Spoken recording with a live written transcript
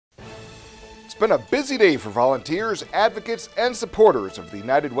been a busy day for volunteers, advocates, and supporters of the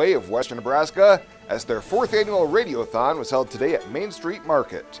United Way of Western Nebraska as their 4th annual Radiothon was held today at Main Street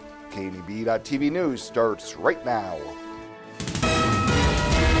Market. KNEB.TV News starts right now.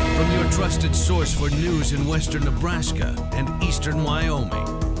 From your trusted source for news in Western Nebraska and Eastern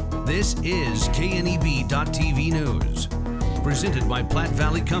Wyoming, this is KNEB.TV News. Presented by Platte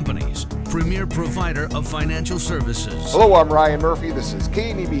Valley Companies, premier provider of financial services. Hello, I'm Ryan Murphy. This is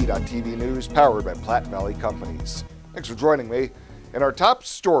KNEB.TV News, powered by Platte Valley Companies. Thanks for joining me. In our top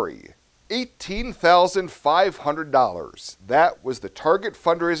story, $18,500. That was the target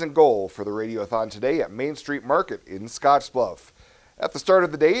fundraising goal for the Radiothon today at Main Street Market in Scottsbluff. At the start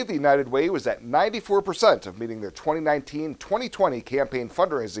of the day, the United Way was at 94% of meeting their 2019-2020 campaign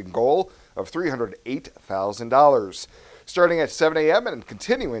fundraising goal of $308,000. Starting at 7 a.m. and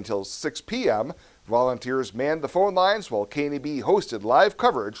continuing until 6 p.m., volunteers manned the phone lines while KNEB hosted live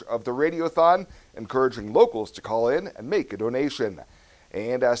coverage of the Radiothon, encouraging locals to call in and make a donation.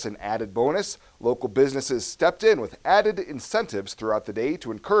 And as an added bonus, local businesses stepped in with added incentives throughout the day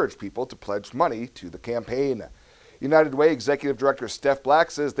to encourage people to pledge money to the campaign. United Way Executive Director Steph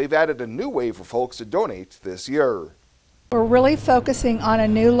Black says they've added a new way for folks to donate this year. We're really focusing on a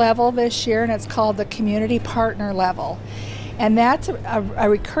new level this year, and it's called the Community Partner level. And that's a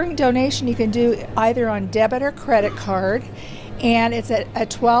recurring donation you can do either on debit or credit card, and it's at a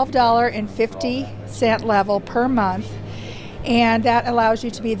 $12.50 level per month. And that allows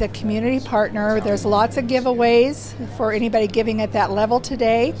you to be the community partner. There's lots of giveaways for anybody giving at that level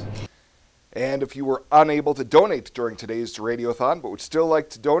today. And if you were unable to donate during today's Radiothon but would still like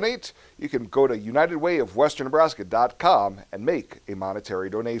to donate, you can go to UnitedWayOfWesternNebraska.com and make a monetary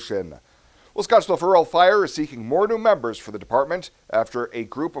donation. Well, Scottsbluff Rural Fire is seeking more new members for the department after a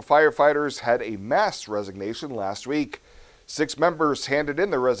group of firefighters had a mass resignation last week. 6 members handed in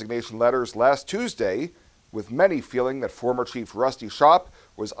their resignation letters last Tuesday, with many feeling that former Chief Rusty Shop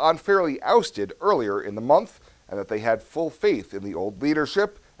was unfairly ousted earlier in the month and that they had full faith in the old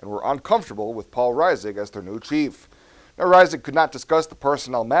leadership and were uncomfortable with Paul Reisig as their new chief. Now, Reisig could not discuss the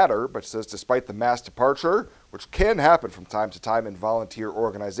personnel matter, but says despite the mass departure, which can happen from time to time in volunteer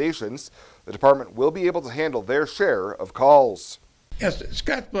organizations, the department will be able to handle their share of calls. Yes,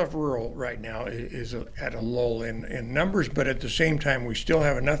 Scottsbluff Rural right now is at a lull in numbers, but at the same time we still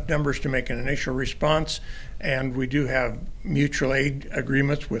have enough numbers to make an initial response, and we do have mutual aid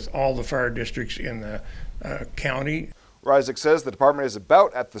agreements with all the fire districts in the county. Reisig says the department is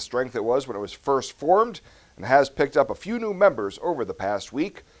about at the strength it was when it was first formed and has picked up a few new members over the past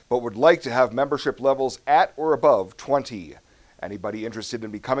week, but would like to have membership levels at or above 20. Anybody interested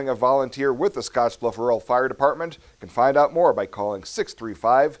in becoming a volunteer with the Scottsbluff Rural Fire Department can find out more by calling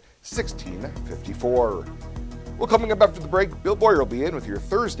 635-1654. Well, coming up after the break, Bill Boyer will be in with your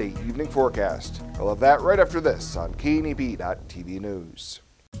Thursday evening forecast. We'll have that right after this on KNEB.TV News.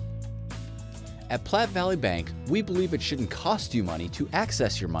 At Platte Valley Bank, we believe it shouldn't cost you money to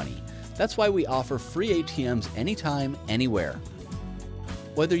access your money. That's why we offer free ATMs anytime, anywhere.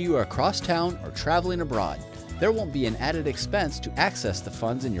 Whether you are across town or traveling abroad, there won't be an added expense to access the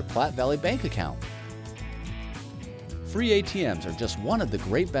funds in your Platte Valley Bank account. Free ATMs are just one of the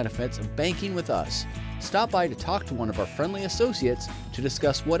great benefits of banking with us. Stop by to talk to one of our friendly associates to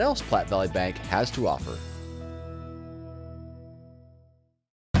discuss what else Platte Valley Bank has to offer.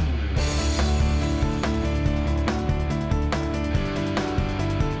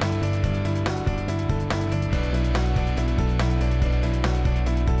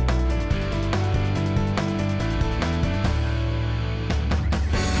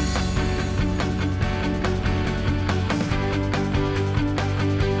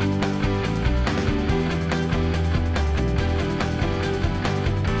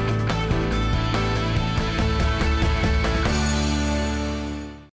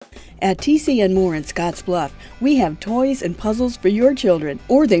 At TC & More in Scottsbluff, we have toys and puzzles for your children,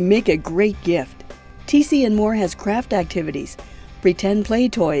 or they make a great gift. TC & More has craft activities, pretend play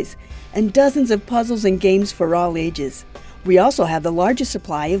toys, and dozens of puzzles and games for all ages. We also have the largest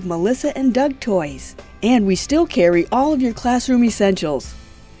supply of Melissa and Doug toys. And we still carry all of your classroom essentials.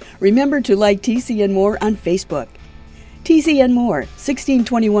 Remember to like TC & More on Facebook. TC & More,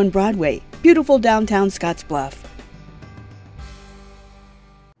 1621 Broadway, beautiful downtown Scottsbluff.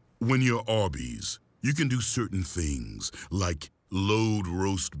 When you're Arby's, you can do certain things, like load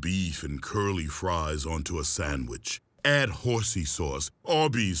roast beef and curly fries onto a sandwich, add horsey sauce,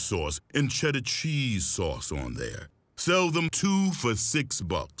 Arby's sauce, and cheddar cheese sauce on there. Sell them 2 for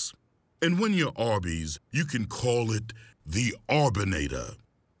 $6. And when you're Arby's, you can call it the Arbinator.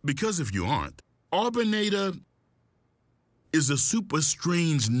 Because if you aren't, Arbinator is a super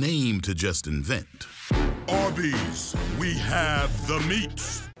strange name to just invent. Arby's, we have the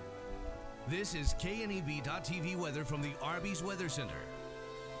meats. This is KNEB.TV weather from the Arby's Weather Center.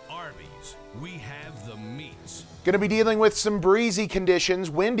 Arby's, we have the meats. Going to be dealing with some breezy conditions,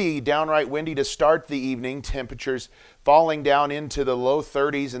 windy, downright windy to start the evening. Temperatures falling down into the low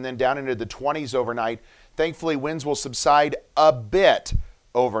 30s and then down into the 20s overnight. Thankfully, winds will subside a bit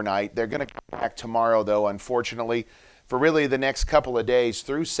overnight. They're going to come back tomorrow, though, unfortunately. For really the next couple of days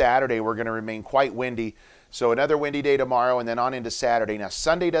through Saturday, we're going to remain quite windy. So another windy day tomorrow and then on into Saturday. Now,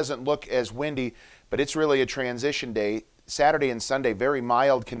 Sunday doesn't look as windy, but it's really a transition day. Saturday and Sunday, very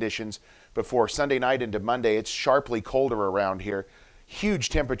mild conditions before Sunday night into Monday. It's sharply colder around here. Huge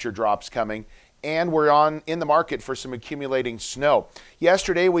temperature drops coming, and we're in the market for some accumulating snow.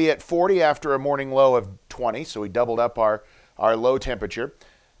 Yesterday, we hit 40 after a morning low of 20, so we doubled up our low temperature.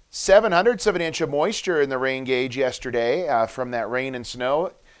 0.07 of an inch of moisture in the rain gauge yesterday from that rain and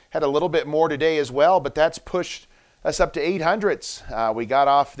snow. Had a little bit more today as well, but that's pushed us up to 0.08. We got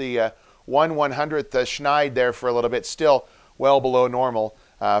off the 1/100th schneid there for a little bit, still well below normal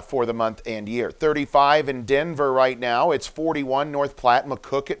for the month and year. 35 in Denver right now. It's 41 North Platte,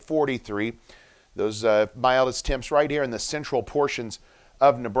 McCook at 43. Those mildest temps right here in the central portions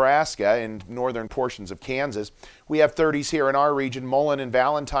of Nebraska and northern portions of Kansas. We have 30s here in our region. Mullen and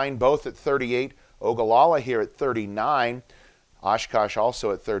Valentine both at 38. Ogallala here at 39. Oshkosh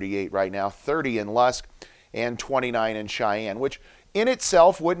also at 38 right now. 30 in Lusk and 29 in Cheyenne, which in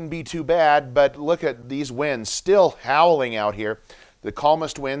itself wouldn't be too bad, but look at these winds still howling out here. The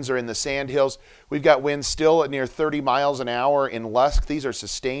calmest winds are in the Sandhills. We've got winds still at near 30 miles an hour in Lusk. These are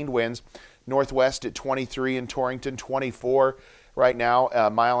sustained winds. Northwest at 23 in Torrington, 24 right now.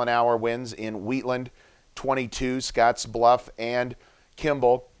 Mile an hour winds in Wheatland, 22, Scottsbluff and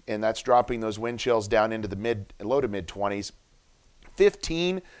Kimball, and that's dropping those wind chills down into the low to mid 20s.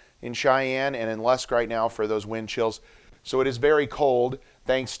 15 in Cheyenne and in Lusk right now for those wind chills. So it is very cold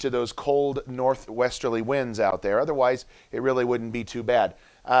thanks to those cold northwesterly winds out there. Otherwise, it really wouldn't be too bad.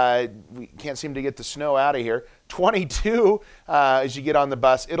 We can't seem to get the snow out of here. 22 as you get on the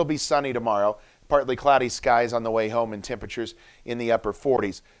bus. It'll be sunny tomorrow. Partly cloudy skies on the way home and temperatures in the upper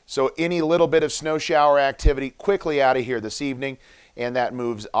 40s. So any little bit of snow shower activity quickly out of here this evening, and that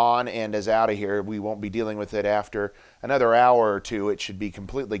moves on and is out of here. We won't be dealing with it after another hour or two. It should be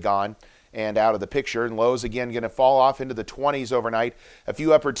completely gone and out of the picture. And lows again going to fall off into the 20s overnight. A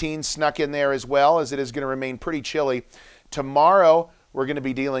few upper teens snuck in there as well, as it is going to remain pretty chilly. Tomorrow we're going to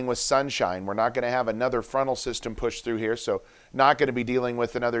be dealing with sunshine. We're not going to have another frontal system push through here, so not going to be dealing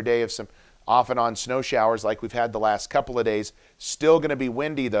with another day of some off and on snow showers like we've had the last couple of days. Still going to be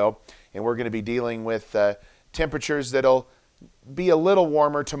windy though, and we're going to be dealing with temperatures that'll be a little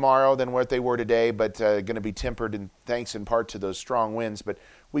warmer tomorrow than what they were today, but going to be tempered, and thanks in part to those strong winds. But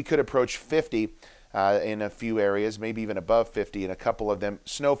we could approach 50 in a few areas, maybe even above 50 in a couple of them.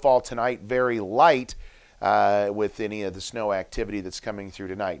 Snowfall tonight, very light with any of the snow activity that's coming through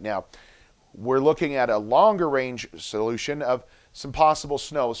tonight. Now, we're looking at a longer range solution of some possible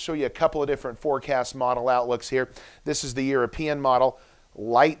snow. I'll show you a couple of different forecast model outlooks here. This is the European model.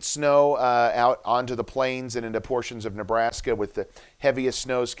 Light snow out onto the plains and into portions of Nebraska, with the heaviest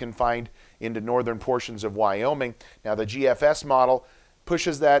snows confined into northern portions of Wyoming. Now the GFS model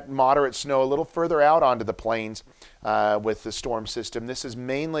pushes that moderate snow a little further out onto the plains with the storm system. This is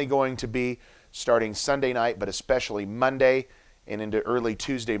mainly going to be starting Sunday night, but especially Monday and into early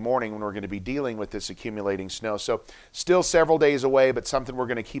Tuesday morning when we're going to be dealing with this accumulating snow. So still several days away, but something we're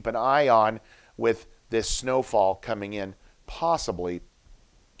going to keep an eye on with this snowfall coming in possibly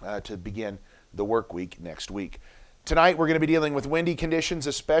to begin the work week next week. Tonight we're going to be dealing with windy conditions,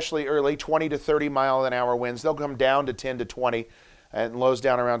 especially early, 20 to 30 mile an hour winds. They'll come down to 10 to 20 and lows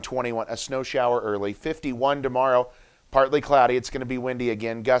down around 21. A snow shower early. 51 tomorrow, partly cloudy. It's going to be windy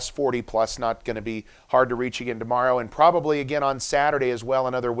again. Gusts 40 plus, not going to be hard to reach again tomorrow, and probably again on Saturday as well,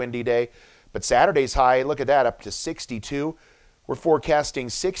 another windy day. But Saturday's high, look at that, up to 62. We're forecasting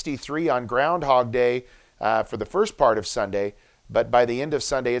 63 on Groundhog Day for the first part of Sunday. But by the end of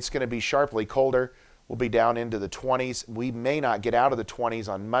Sunday, it's going to be sharply colder. We'll be down into the 20s. We may not get out of the 20s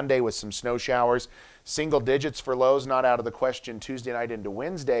on Monday with some snow showers. Single digits for lows, not out of the question Tuesday night into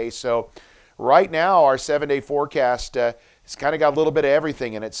Wednesday. So right now, our 7-day forecast has kind of got a little bit of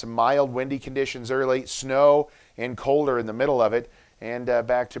everything in it. Some mild windy conditions early, snow and colder in the middle of it, and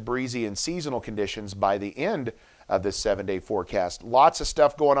back to breezy and seasonal conditions by the end of this 7-day forecast. Lots of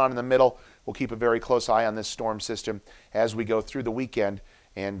stuff going on in the middle. We'll keep a very close eye on this storm system as we go through the weekend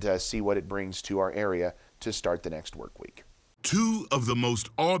and see what it brings to our area to start the next work week. 2 of the most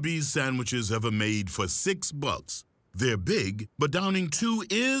Arby's sandwiches ever made for $6. They're big, but downing 2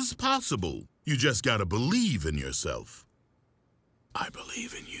 is possible. You just gotta believe in yourself. I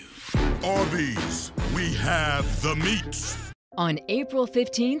believe in you. Arby's, we have the meats. On April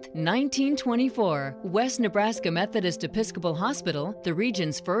 15, 1924, West Nebraska Methodist Episcopal Hospital, the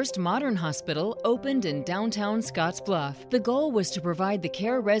region's first modern hospital, opened in downtown Scottsbluff. The goal was to provide the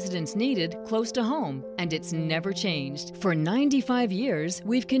care residents needed close to home, and it's never changed. For 95 years,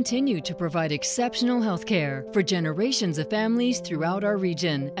 we've continued to provide exceptional health care for generations of families throughout our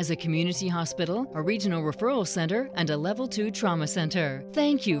region as a community hospital, a regional referral center, and a Level 2 trauma center.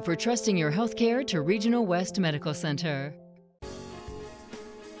 Thank you for trusting your health care to Regional West Medical Center.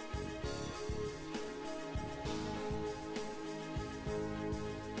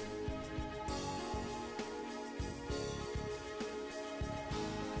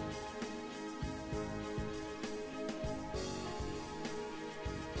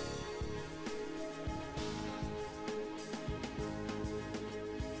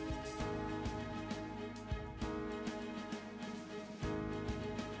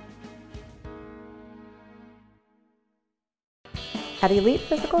 At Elite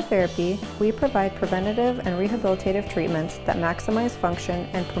Physical Therapy, we provide preventative and rehabilitative treatments that maximize function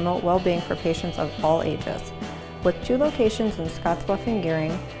and promote well-being for patients of all ages. With 2 locations in Scottsbluff and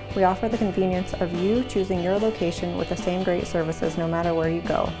Gearing, we offer the convenience of you choosing your location with the same great services no matter where you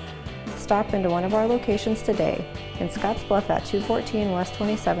go. Stop into one of our locations today, in Scottsbluff at 214 West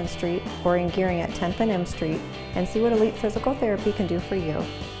 27th Street or in Gearing at 10th and M Street, and see what Elite Physical Therapy can do for you.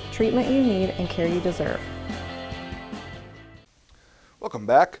 Treatment you need and care you deserve. Welcome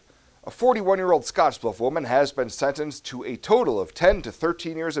back. A 41-year-old Scottsbluff woman has been sentenced to a total of 10 to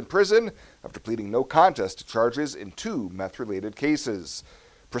 13 years in prison after pleading no contest to charges in 2 meth-related cases.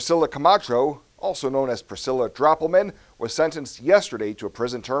 Priscilla Camacho, also known as Priscilla Droppelman, was sentenced yesterday to a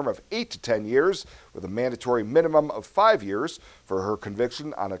prison term of 8 to 10 years with a mandatory minimum of 5 years for her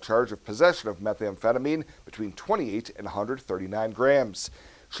conviction on a charge of possession of methamphetamine between 28 and 139 grams.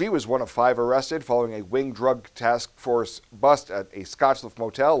 She was one of 5 arrested following a Wing Drug Task Force bust at a Scottsbluff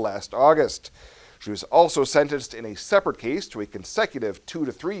motel last August. She was also sentenced in a separate case to a consecutive 2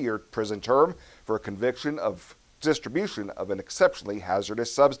 to 3 year prison term for a conviction of distribution of an exceptionally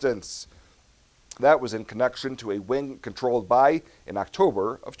hazardous substance. That was in connection to a wing controlled by in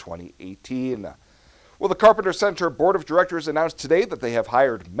October of 2018. Well, the Carpenter Center Board of Directors announced today that they have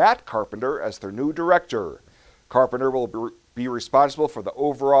hired Matt Carpenter as their new director. Carpenter will be responsible for the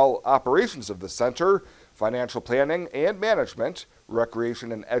overall operations of the center, financial planning and management,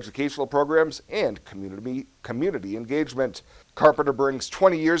 recreation and educational programs, and community engagement. Carpenter brings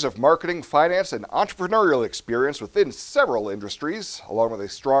 20 years of marketing, finance, and entrepreneurial experience within several industries, along with a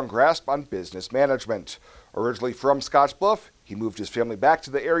strong grasp on business management. Originally from Scottsbluff, he moved his family back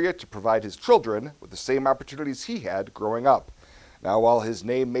to the area to provide his children with the same opportunities he had growing up. Now, while his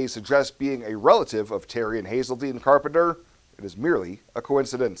name may suggest being a relative of Terry and Hazeldean Carpenter, it is merely a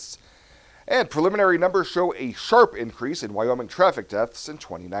coincidence. And preliminary numbers show a sharp increase in Wyoming traffic deaths in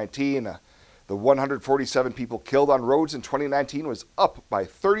 2019. The 147 people killed on roads in 2019 was up by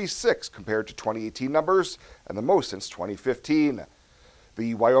 36 compared to 2018 numbers, and the most since 2015.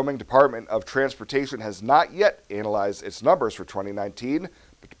 The Wyoming Department of Transportation has not yet analyzed its numbers for 2019,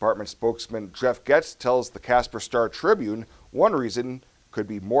 but Department spokesman Jeff Getz tells the Casper Star-Tribune one reason could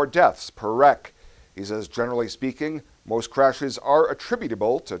be more deaths per wreck. He says, generally speaking, most crashes are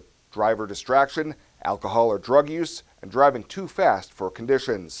attributable to driver distraction, alcohol or drug use, and driving too fast for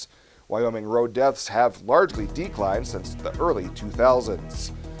conditions. Wyoming road deaths have largely declined since the early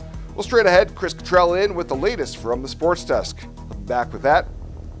 2000s. Well, straight ahead, Chris Cottrell in with the latest from the Sports Desk. I'll be back with that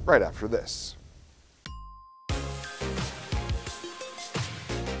right after this.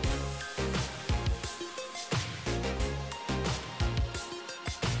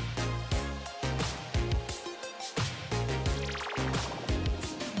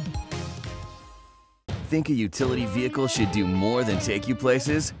 Think a utility vehicle should do more than take you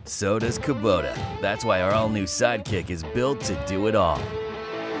places? So does Kubota. That's why our all-new Sidekick is built to do it all.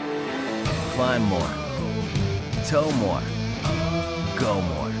 Climb more, tow more, go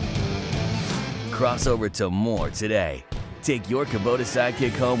more. Cross over to more today. Take your Kubota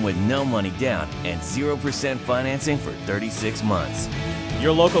Sidekick home with no money down and 0% financing for 36 months.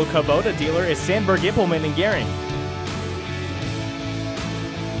 Your local Kubota dealer is Sandberg Implement in Gearing.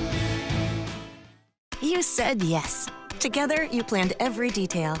 You said yes. Together, you planned every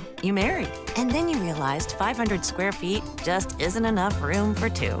detail. You married. And then you realized 500 square feet just isn't enough room for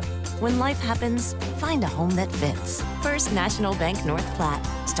 2. When life happens, find a home that fits. First National Bank North Platte.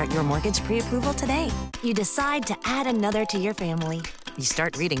 Start your mortgage pre-approval today. You decide to add another to your family. You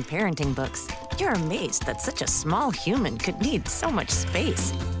start reading parenting books. You're amazed that such a small human could need so much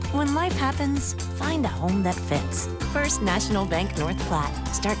space. When life happens, find a home that fits. First National Bank North Platte.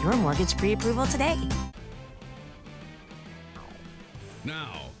 Start your mortgage pre-approval today.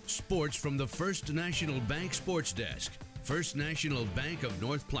 Now, sports from the First National Bank Sports Desk. First National Bank of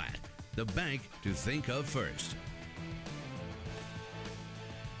North Platte, the bank to think of first.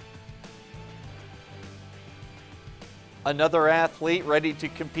 Another athlete ready to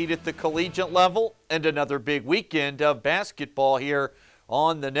compete at the collegiate level, and another big weekend of basketball here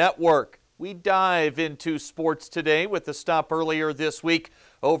on the network. We dive into sports today with a stop earlier this week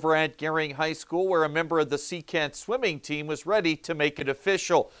over at Gering High School, where a member of the Seacats swimming team was ready to make it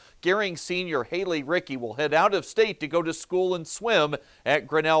official. Gering senior Haley Rickey will head out of state to go to school and swim at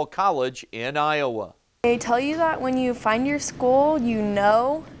Grinnell College in Iowa. They tell you that when you find your school, you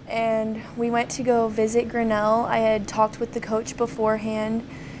know, and we went to go visit Grinnell. I had talked with the coach beforehand,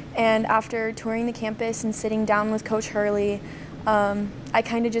 and after touring the campus and sitting down with Coach Hurley, I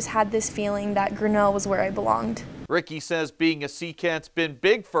kind of just had this feeling that Grinnell was where I belonged. Rickey says being a Seacat's been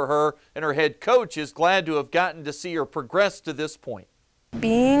big for her, and her head coach is glad to have gotten to see her progress to this point.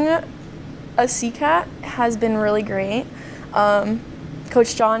 Being a Seacat has been really great.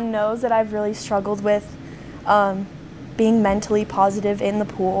 Coach John knows that I've really struggled with being mentally positive in the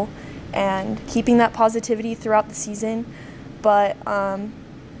pool and keeping that positivity throughout the season. But,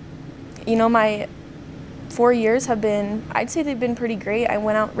 you know, my 4 years have been, I'd say they've been pretty great. I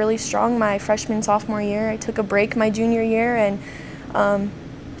went out really strong my freshman, sophomore year. I took a break my junior year, and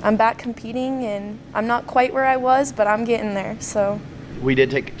I'm back competing, and I'm not quite where I was, but I'm getting there. So she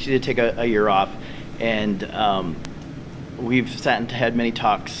did take a year off, and we've sat and had many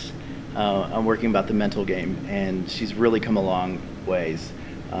talks on working about the mental game, and she's really come a long ways.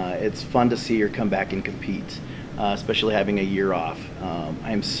 It's fun to see her come back and compete, especially having a year off.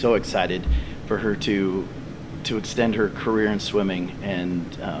 I'm so excited for her to extend her career in swimming, and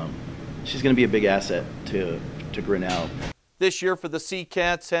she's going to be a big asset to Grinnell. This year for the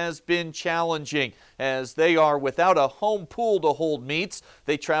Seacats has been challenging, as they are without a home pool to hold meets.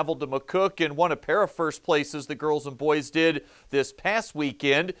 They traveled to McCook and won a pair of first places, the girls and boys did this past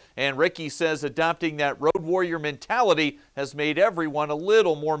weekend. And Rickey says adopting that road warrior mentality has made everyone a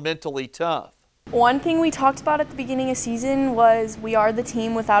little more mentally tough. One thing we talked about at the beginning of season was we are the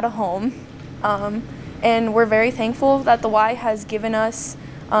team without a home. And we're very thankful that the Y has given us,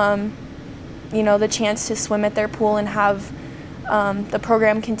 you know, the chance to swim at their pool and have the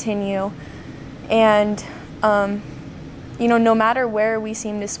program continue. And, you know, no matter where we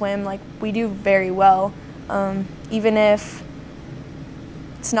seem to swim, like, we do very well. Even if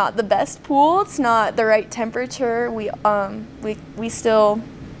it's not the best pool, it's not the right temperature, we still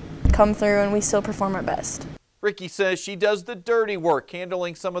come through and we still perform our best. Rickey says she does the dirty work,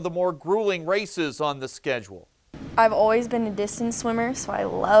 handling some of the more grueling races on the schedule. I've always been a distance swimmer, so I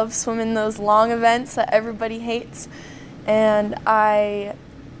love swimming those long events that everybody hates. And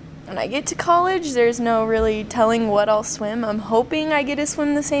when I get to college, there's no really telling what I'll swim. I'm hoping I get to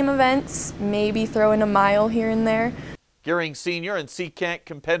swim the same events, maybe throw in a mile here and there. Gering senior and Seacat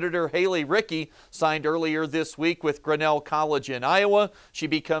competitor Haley Rickey signed earlier this week with Grinnell College in Iowa. She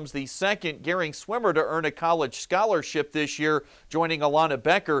becomes the second Gering swimmer to earn a college scholarship this year, joining Alana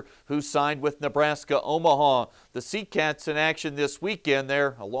Becker, who signed with Nebraska Omaha. The Seacats in action this weekend.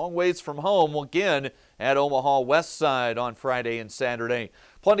 They're a long ways from home, again at Omaha West Side on Friday and Saturday.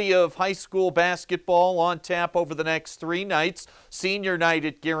 Plenty of high school basketball on tap over the next 3 nights. Senior night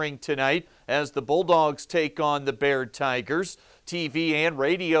at Gering tonight as the Bulldogs take on the Baird Tigers. TV and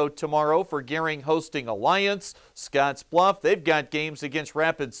radio tomorrow for Gering hosting Alliance. Scottsbluff, they've got games against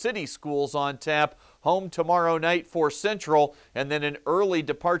Rapid City schools on tap. Home tomorrow night for Central, and then an early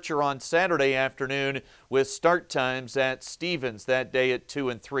departure on Saturday afternoon with start times at Stevens that day at 2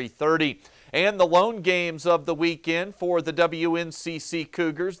 and 3:30. And the lone games of the weekend for the WNCC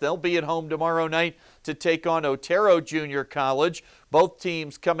Cougars. They'll be at home tomorrow night to take on Otero Junior College. Both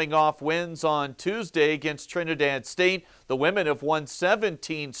teams coming off wins on Tuesday against Trinidad State. The women have won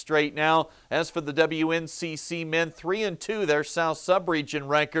 17 straight now. As for the WNCC men, 3-2, their South Subregion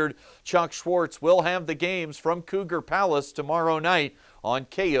record. Chuck Schwartz will have the games from Cougar Palace tomorrow night on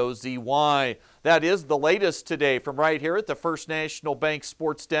KOZY. That is the latest today from right here at the First National Bank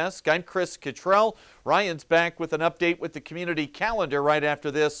Sports Desk. I'm Chris Cottrell. Ryan's back with an update with the community calendar right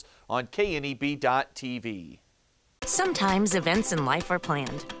after this on KNEB.TV. Sometimes events in life are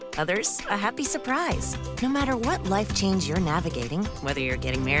planned. Others, a happy surprise. No matter what life change you're navigating, whether you're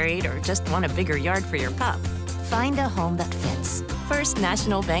getting married or just want a bigger yard for your pup, find a home that fits. First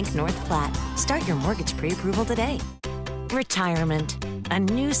National Bank North Platte. Start your mortgage pre-approval today. Retirement. A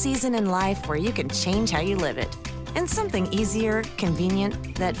new season in life where you can change how you live it. And something easier,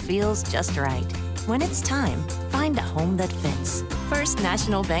 convenient, that feels just right. When it's time, find a home that fits. First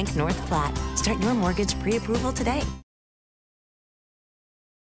National Bank North Platte. Start your mortgage pre-approval today.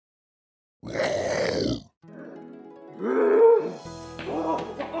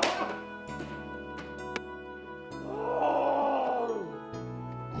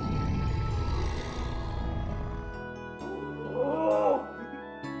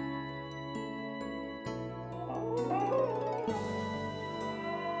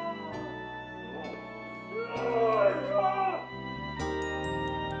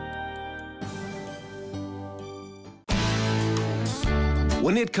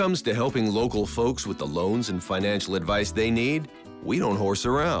 When it comes to helping local folks with the loans and financial advice they need, we don't horse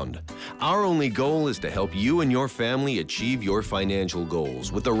around. Our only goal is to help you and your family achieve your financial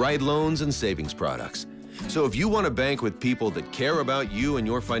goals with the right loans and savings products. So if you want to bank with people that care about you and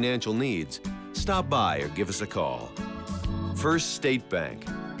your financial needs, stop by or give us a call. First State Bank.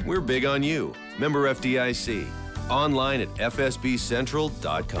 We're big on you. Member FDIC. Online at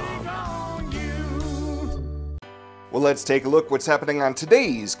fsbcentral.com. Well, let's take a look what's happening on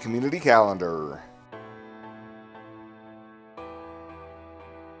today's community calendar.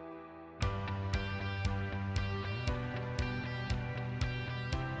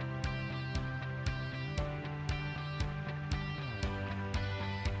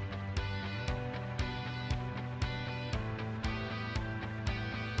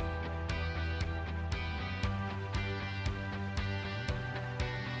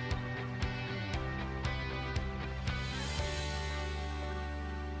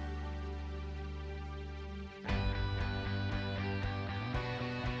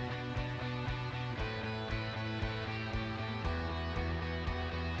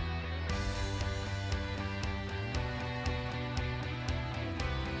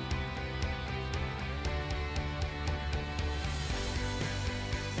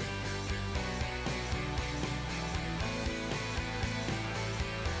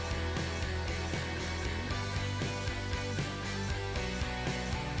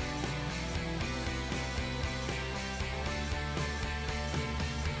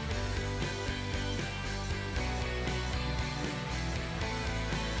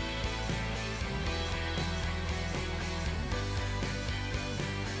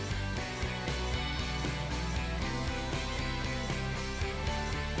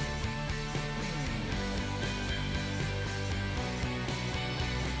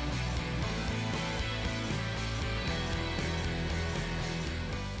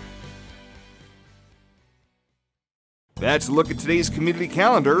 That's a look at today's community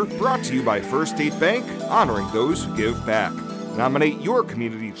calendar, brought to you by First State Bank, honoring those who give back. Nominate your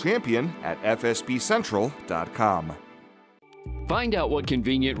community champion at fsbcentral.com. Find out what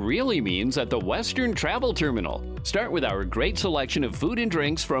convenient really means at the Western Travel Terminal. Start with our great selection of food and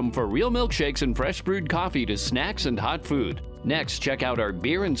drinks, from for real milkshakes and fresh brewed coffee to snacks and hot food. Next, check out our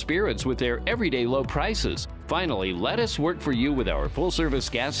beer and spirits with their everyday low prices. Finally, let us work for you with our full-service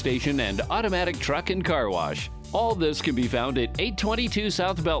gas station and automatic truck and car wash. All this can be found at 822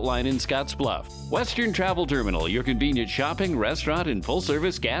 South Beltline in Scottsbluff. Western Travel Terminal, your convenient shopping, restaurant, and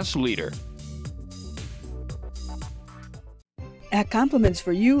full-service gas leader. At Compliments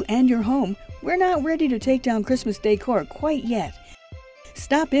for You and Your Home, we're not ready to take down Christmas decor quite yet.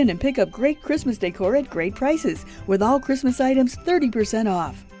 Stop in and pick up great Christmas decor at great prices, with all Christmas items 30%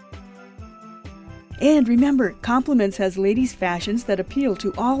 off. And remember, Compliments has ladies' fashions that appeal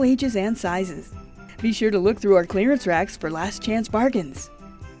to all ages and sizes. Be sure to look through our clearance racks for last chance bargains.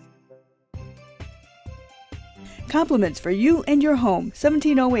 Compliments for You and Your Home,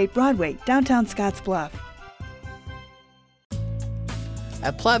 1708 Broadway, downtown Scottsbluff.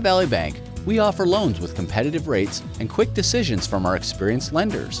 At Platte Valley Bank, we offer loans with competitive rates and quick decisions from our experienced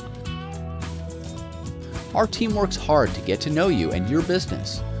lenders. Our team works hard to get to know you and your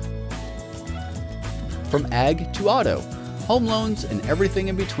business. From ag to auto, home loans, and everything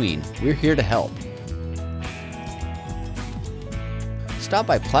in between, we're here to help. Stop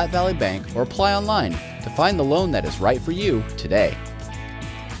by Platte Valley Bank or apply online to find the loan that is right for you today.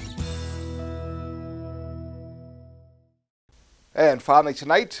 And finally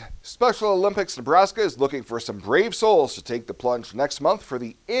tonight, Special Olympics Nebraska is looking for some brave souls to take the plunge next month for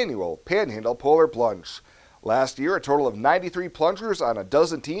the annual Panhandle Polar Plunge. Last year, a total of 93 plungers on a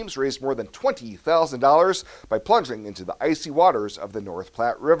dozen teams raised more than $20,000 by plunging into the icy waters of the North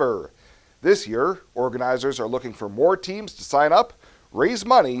Platte River. This year, organizers are looking for more teams to sign up, raise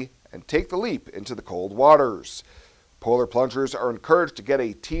money, and take the leap into the cold waters. Polar plungers are encouraged to get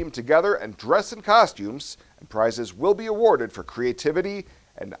a team together and dress in costumes and prizes will be awarded for creativity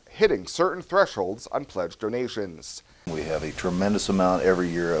and hitting certain thresholds on pledge donations. We have a tremendous amount every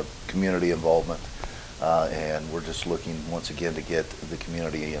year of community involvement, and we're just looking once again to get the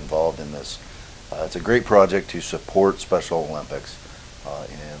community involved in this. It's a great project to support Special Olympics,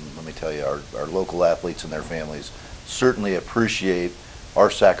 and let me tell you, our local athletes and their families certainly appreciate our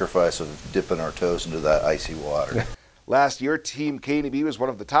sacrifice of dipping our toes into that icy water. Last year, Team KNEB was one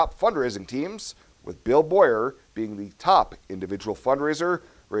of the top fundraising teams, with Bill Boyer being the top individual fundraiser,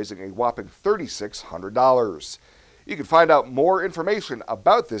 raising a whopping $3,600. You can find out more information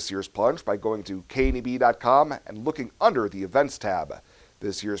about this year's plunge by going to kneb.com and looking under the Events tab.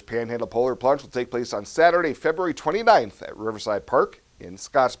 This year's Panhandle Polar Plunge will take place on Saturday, February 29th at Riverside Park in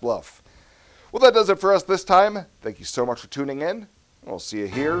Scottsbluff. Well, that does it for us this time. Thank you so much for tuning in, and we'll see you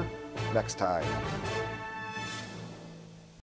here next time.